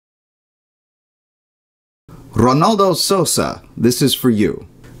Ronaldo Sosa, this is for you.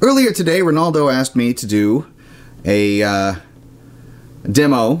 Earlier today, Ronaldo asked me to do a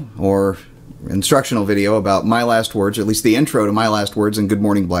demo or instructional video about my last words, or at least the intro to my last words in Good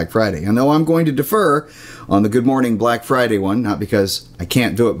Mourning Black Friday. And though I'm going to defer on the Good Mourning Black Friday one, not because I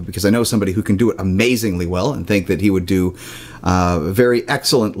can't do it, but because I know somebody who can do it amazingly well and think that he would do very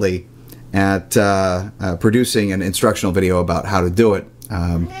excellently at producing an instructional video about how to do it.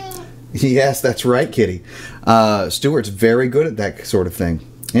 Yes, that's right, Kitty. Stuart's very good at that sort of thing.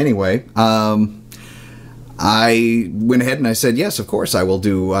 Anyway, I went ahead and I said, yes, of course, I will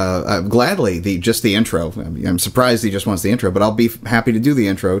do gladly just the intro. I mean, I'm surprised he just wants the intro, but I'll be happy to do the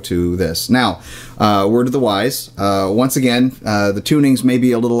intro to this. Now, word of the wise, once again, the tunings may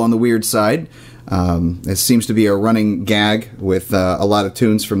be a little on the weird side. It seems to be a running gag with a lot of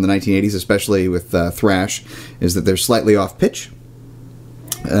tunes from the 1980s, especially with thrash, is that they're slightly off pitch.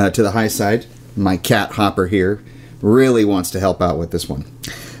 To the high side. My cat Hopper here really wants to help out with this one,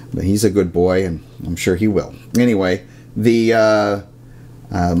 but he's a good boy and I'm sure he will. Anyway, the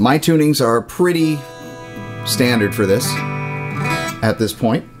my tunings are pretty standard for this at this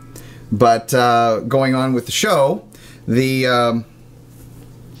point, but going on with the show, the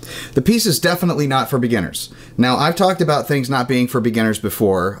piece is definitely not for beginners. Now, I've talked about things not being for beginners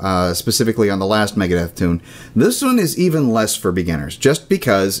before, specifically on the last Megadeth tune. This one is even less for beginners, just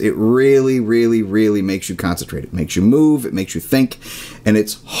because it really, really, really makes you concentrate. It makes you move, it makes you think, and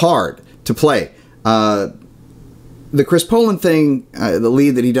it's hard to play. The Chris Poland thing, the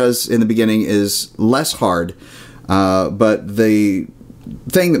lead that he does in the beginning, is less hard, but the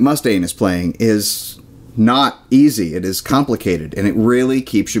thing that Mustaine is playing is not easy. It is complicated, and it really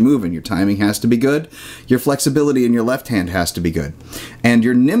keeps you moving. Your timing has to be good. Your flexibility in your left hand has to be good. And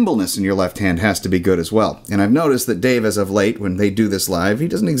your nimbleness in your left hand has to be good as well. And I've noticed that Dave, as of late, when they do this live, he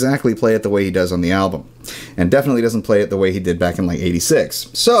doesn't exactly play it the way he does on the album. And definitely doesn't play it the way he did back in like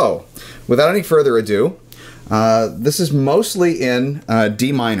 '86. So, without any further ado, this is mostly in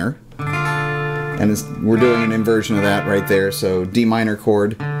D minor. And we're doing an inversion of that right there. So, D minor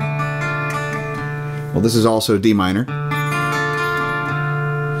chord. Well, this is also D minor.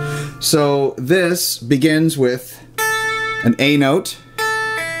 So this begins with an A note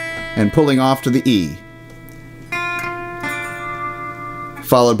and pulling off to the E,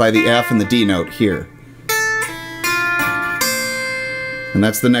 followed by the F and the D note here. And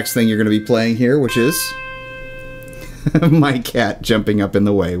that's the next thing you're going to be playing here, which is my cat jumping up in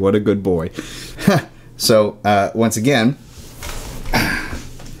the way. What a good boy. So, once again,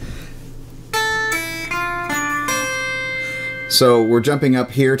 so we're jumping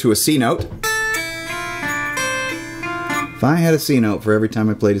up here to a C note. If I had a C note for every time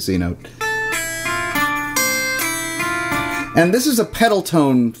I played a C note. And this is a pedal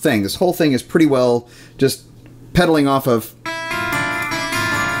tone thing. This whole thing is pretty well just pedaling off of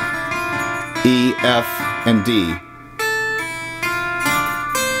E, F, and D.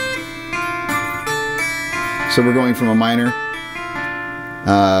 So we're going from a minor.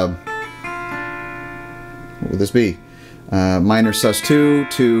 What would this be? Minor sus2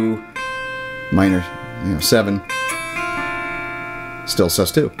 to minor 7, still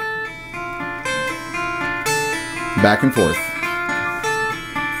sus2. Back and forth.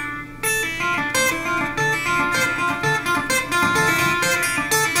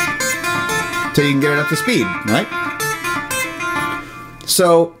 Till you can get it up to speed, right?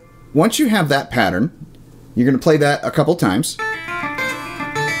 So, once you have that pattern, you're going to play that a couple times.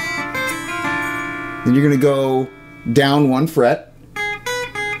 Then you're going to go down 1 fret,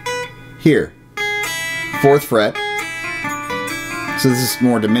 here, 4th fret, so this is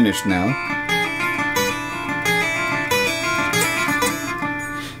more diminished now.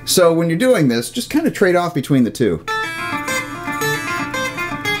 So when you're doing this, just kind of trade off between the two.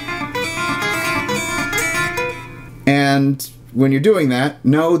 And when you're doing that,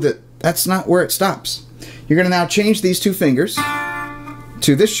 know that that's not where it stops. You're going to now change these 2 fingers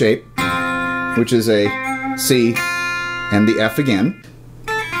to this shape, which is a C and the F again.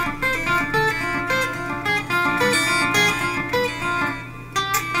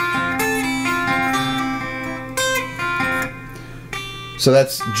 So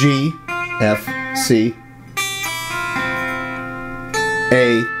that's G, F, C,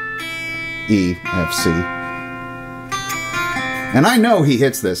 A, E, F, C. And I know he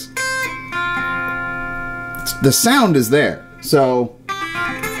hits this. The sound is there, so...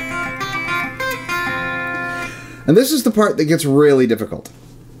 And this is the part that gets really difficult.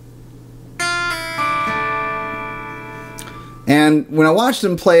 And when I watched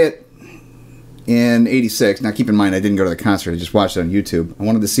him play it in '86, now keep in mind I didn't go to the concert, I just watched it on YouTube. I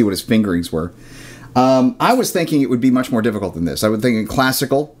wanted to see what his fingerings were. I was thinking it would be much more difficult than this. I would think in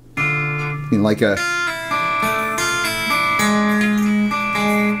classical, like a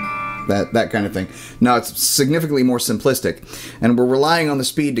that kind of thing. No, it's significantly more simplistic, and we're relying on the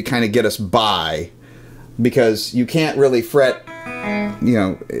speed to kind of get us by, because you can't really fret. You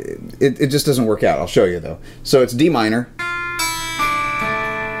know, it just doesn't work out. I'll show you though. So it's D minor.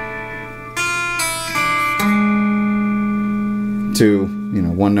 To, you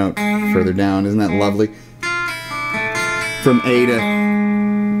know, one note further down. Isn't that lovely? From A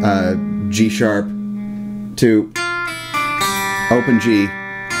to G sharp to open G,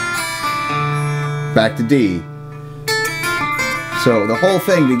 back to D. So the whole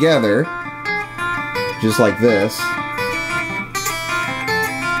thing together, just like this.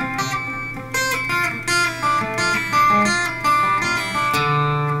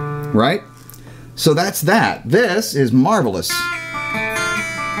 Right? So that's that. This is marvelous.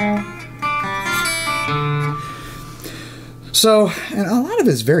 So, and a lot of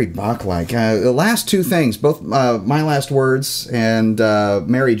it is very Bach-like. The last two things, both My Last Words and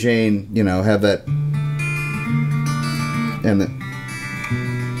Mary Jane, you know, have that, and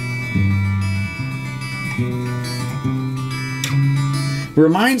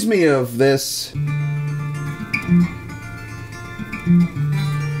reminds me of this.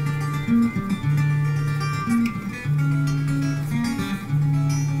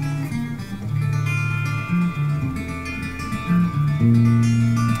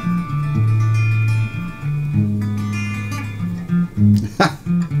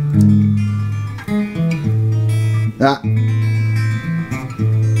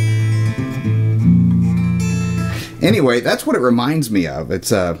 Anyway, that's what it reminds me of.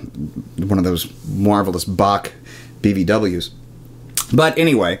 It's one of those marvelous Bach BVWs. But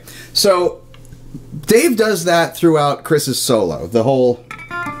anyway, so Dave does that throughout Chris's solo, the whole,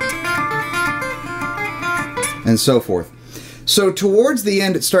 and so forth. So towards the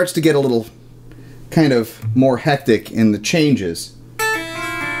end, it starts to get a little kind of more hectic in the changes.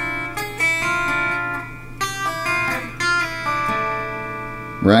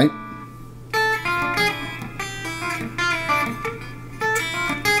 Right?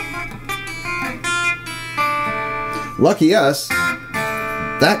 Lucky us,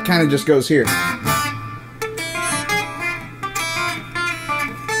 that kind of just goes here.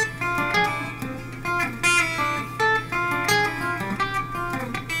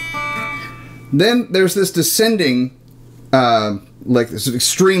 Then there's this descending, like this is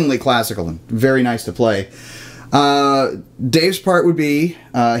extremely classical and very nice to play. Dave's part would be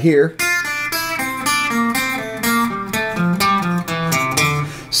here.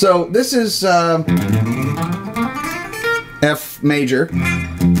 So this is F major,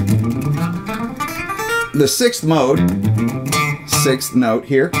 the sixth mode, sixth note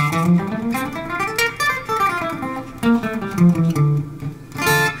here.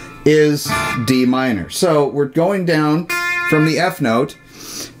 Is D minor. So we're going down from the F note,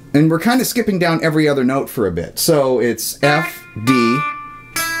 and we're kind of skipping down every other note for a bit. So it's F, D,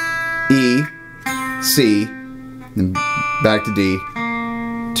 E, C, then back to D,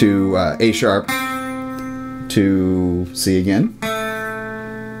 to A sharp, to C again,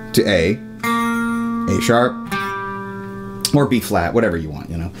 to A sharp, or B flat, whatever you want,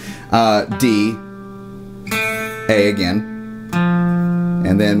 you know. D, A again.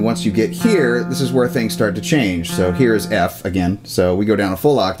 And then once you get here, this is where things start to change. So here's F again. So we go down a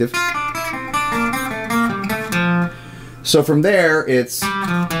full octave. So from there, it's,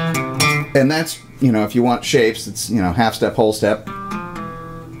 and that's, you know, if you want shapes, it's, you know, half step, whole step.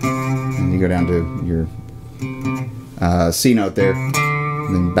 And you go down to your C note there,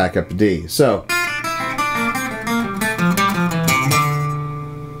 and then back up to D. So,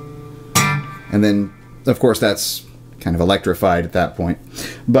 and then, of course, that's kind of electrified at that point.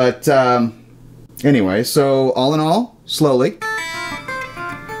 But anyway, so all in all, slowly.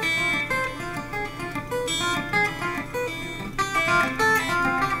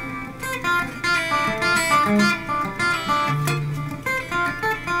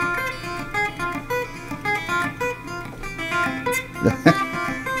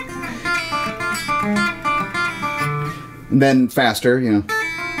 And then faster, you know.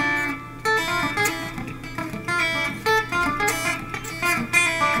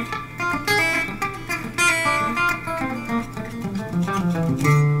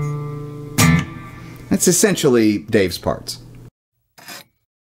 That's essentially Dave's parts.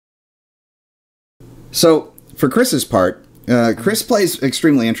 So, for Chris's part, Chris plays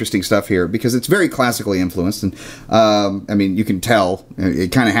extremely interesting stuff here because it's very classically influenced, and I mean, you can tell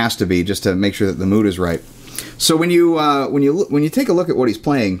it kind of has to be just to make sure that the mood is right. So when you take a look at what he's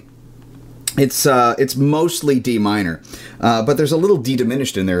playing, it's mostly D minor, but there's a little D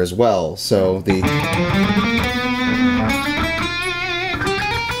diminished in there as well. So the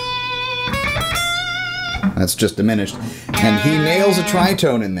that's just diminished, and he nails a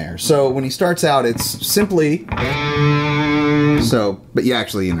tritone in there. So when he starts out, it's simply so. But you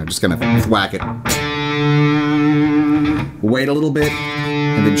actually, just kind of whack it, wait a little bit,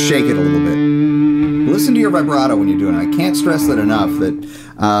 and then shake it a little bit. Listen to your vibrato when you're doing it. I can't stress that enough. That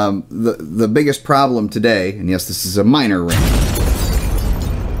the biggest problem today, and yes, this is a minor ring.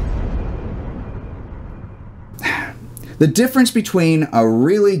 The difference between a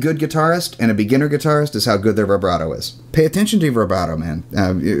really good guitarist and a beginner guitarist is how good their vibrato is. Pay attention to your vibrato, man,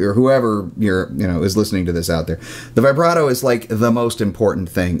 or whoever is listening to this out there. The vibrato is like the most important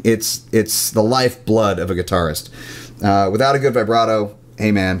thing. It's the lifeblood of a guitarist. Without a good vibrato,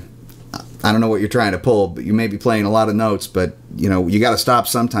 hey man, I don't know what you're trying to pull, but you may be playing a lot of notes, but you got to stop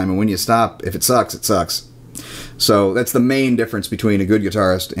sometime, and when you stop, if it sucks, it sucks. So that's the main difference between a good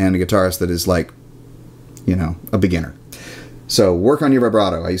guitarist and a guitarist that is like, a beginner. So work on your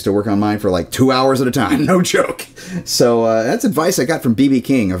vibrato. I used to work on mine for like 2 hours at a time, no joke. So that's advice I got from B.B.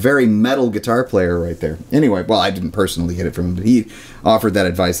 King, a very metal guitar player right there. Anyway, well, I didn't personally get it from him, but he offered that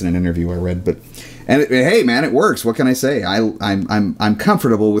advice in an interview I read. And hey, man, it works. What can I say? I'm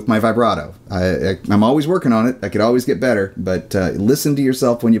comfortable with my vibrato. I'm always working on it. I could always get better, but listen to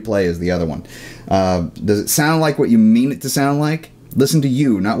yourself when you play is the other one. Does it sound like what you mean it to sound like? Listen to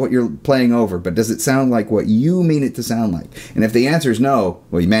you, not what you're playing over, but does it sound like what you mean it to sound like? And if the answer is no,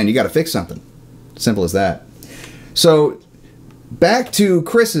 well, man, you got to fix something. Simple as that. So back to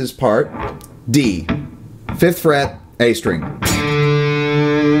Chris's part, D, 5th fret, A string.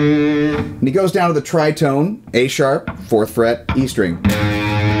 And he goes down to the tritone, A sharp, 4th fret, E string.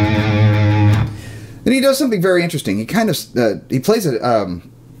 Then he does something very interesting. He kind of he plays a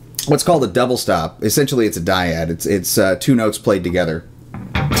what's called a double stop. Essentially, it's a dyad. It's 2 notes played together.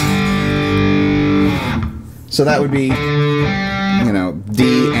 So that would be, D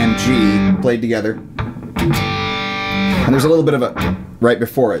and G played together. And there's a little bit of a right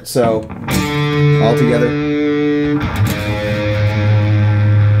before it. So all together.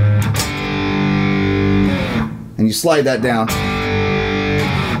 And you slide that down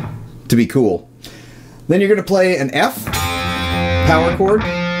to be cool. Then you're going to play an F power chord.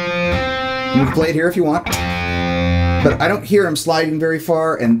 You can play it here if you want, but I don't hear him sliding very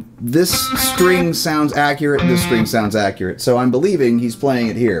far, and this string sounds accurate, this string sounds accurate, so I'm believing he's playing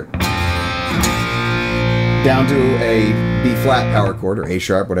it here. Down to a B flat power chord, or A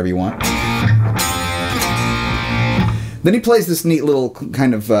sharp, whatever you want. Then he plays this neat little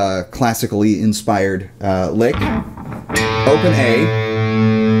kind of classically inspired lick. Open A.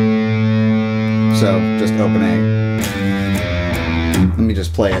 So, just open A. Let me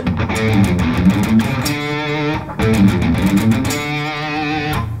just play it.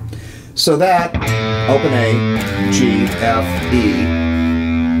 So that, open A, G, F, E.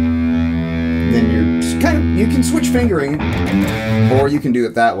 Then you're just you can switch fingering, or you can do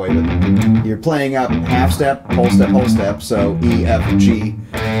it that way, but you're playing up half step, whole step, so E, F, G,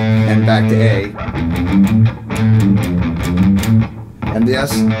 and back to A. And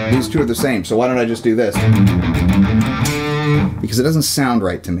yes, these two are the same, so why don't I just do this? Because it doesn't sound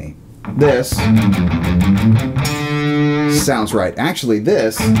right to me. This sounds right. Actually,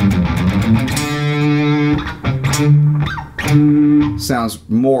 this sounds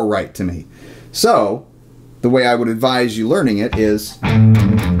more right to me. So, the way I would advise you learning it is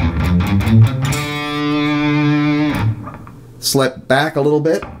slip back a little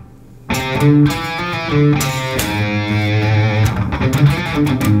bit.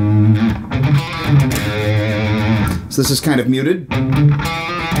 So this is kind of muted.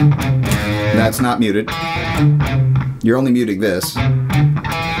 That's not muted. You're only muting this. You're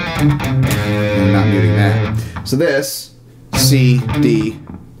not muting that. So this, C, D,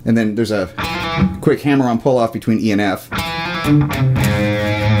 and then there's a quick hammer-on pull-off between E and F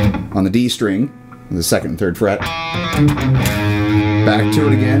on the D string, the 2nd and 3rd fret. Back to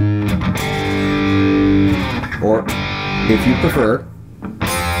it again. Or, if you prefer,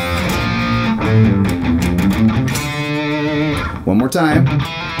 one more time.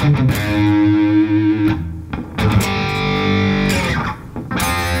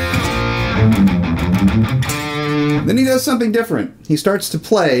 Then he does something different. He starts to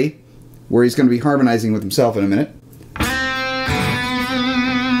play where he's going to be harmonizing with himself in a minute.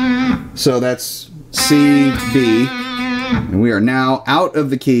 So that's C, B, and we are now out of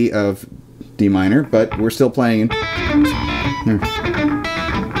the key of D minor, but we're still playing.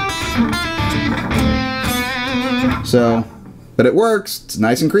 So, but it works. It's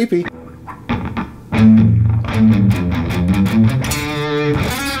nice and creepy.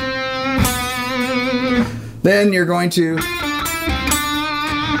 Then you're going to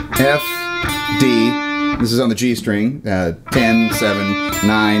F, D. This is on the G string. 10, 7,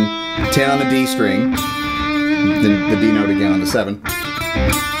 9, 10 on the D string. Then the D note again on the 7.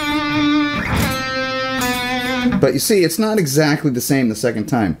 But you see, it's not exactly the same the second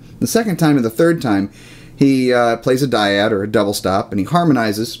time. The second time and the third time, he plays a dyad or a double stop, and he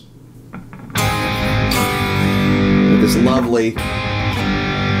harmonizes with this lovely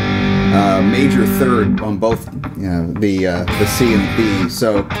major third on both the C and the B.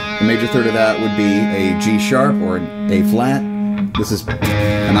 So the major third of that would be a G sharp or an A flat. This is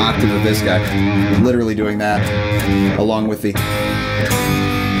an octave of this guy. He's literally doing that along with the...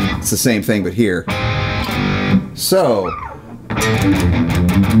 It's the same thing, but here. So...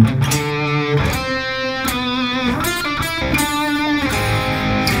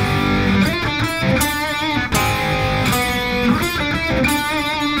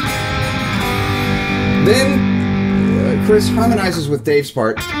 Then Chris harmonizes with Dave's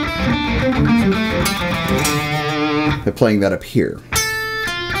part by playing that up here.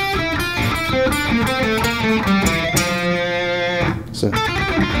 So,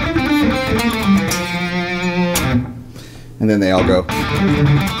 and then they all go.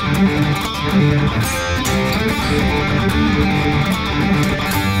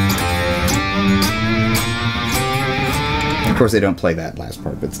 Of course, they don't play that last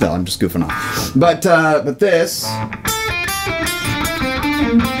part, but still, I'm just goofing off. But this,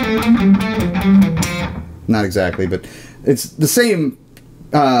 not exactly, but it's the same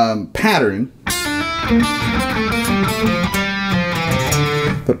pattern,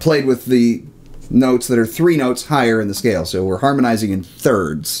 but played with the notes that are 3 notes higher in the scale. So we're harmonizing in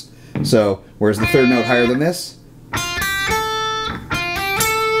thirds. So where's the third note higher than this?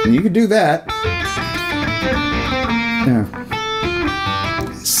 And you could do that. Yeah.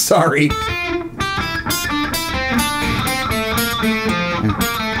 Sorry.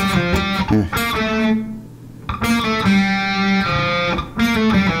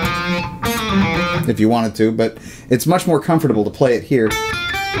 If you wanted to, but it's much more comfortable to play it here.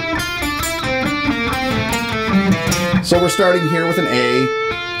 So we're starting here with an A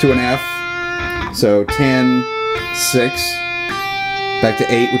to an F. So 10, 6, back to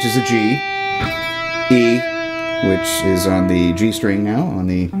 8, which is a G, E, which is on the G string now, on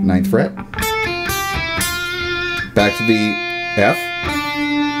the 9th fret. Back to the F,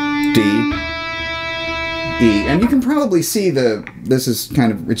 D, E. And you can probably see this is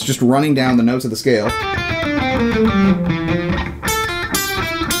kind of, it's just running down the notes of the scale.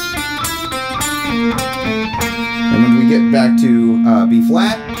 And when we get back to B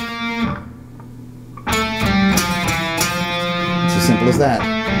flat, it's as simple as that.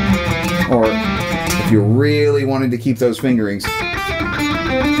 Or if you really wanted to keep those fingerings,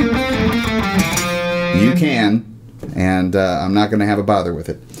 you can, and I'm not going to have a bother with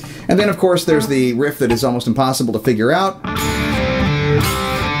it. And then, of course, there's the riff that is almost impossible to figure out.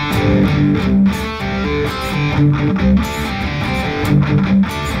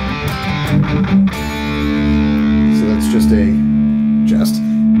 So that's just D,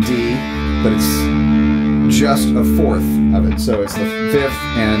 but it's just a fourth of it. So it's the 5th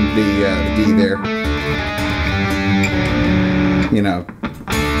and the D there. You know,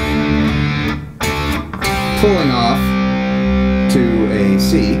 pulling off to a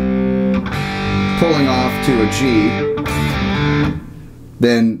C, pulling off to a G,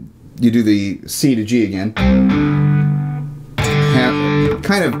 then you do the C to G again,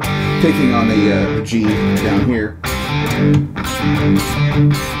 kind of picking on the G down here.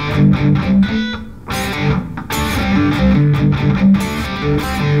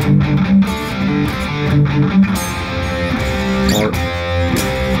 Or,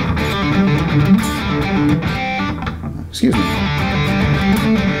 excuse me.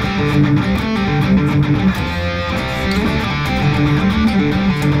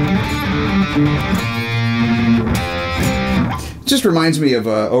 It just reminds me of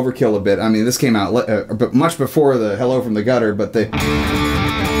Overkill a bit. I mean, this came out much before the Hello from the Gutter, but the...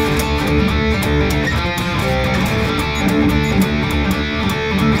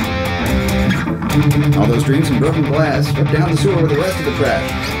 All those dreams and broken glass swept down the sewer with the rest of the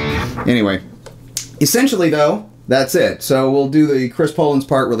trash. Anyway, essentially though, that's it. So we'll do the Chris Poland's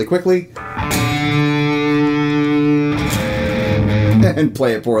part really quickly. And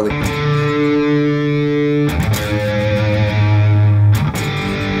play it poorly.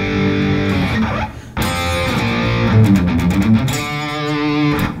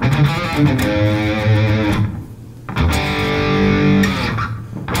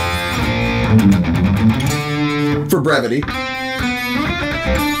 brevity.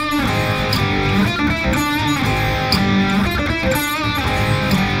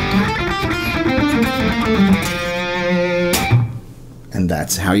 And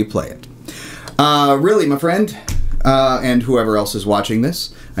that's how you play it. Really, my friend, and whoever else is watching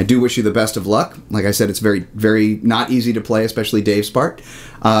this, I do wish you the best of luck. Like I said, it's very, very not easy to play, especially Dave's part.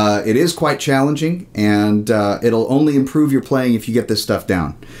 It is quite challenging, and it'll only improve your playing if you get this stuff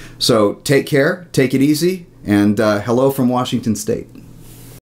down. So take care, take it easy, and hello from Washington State.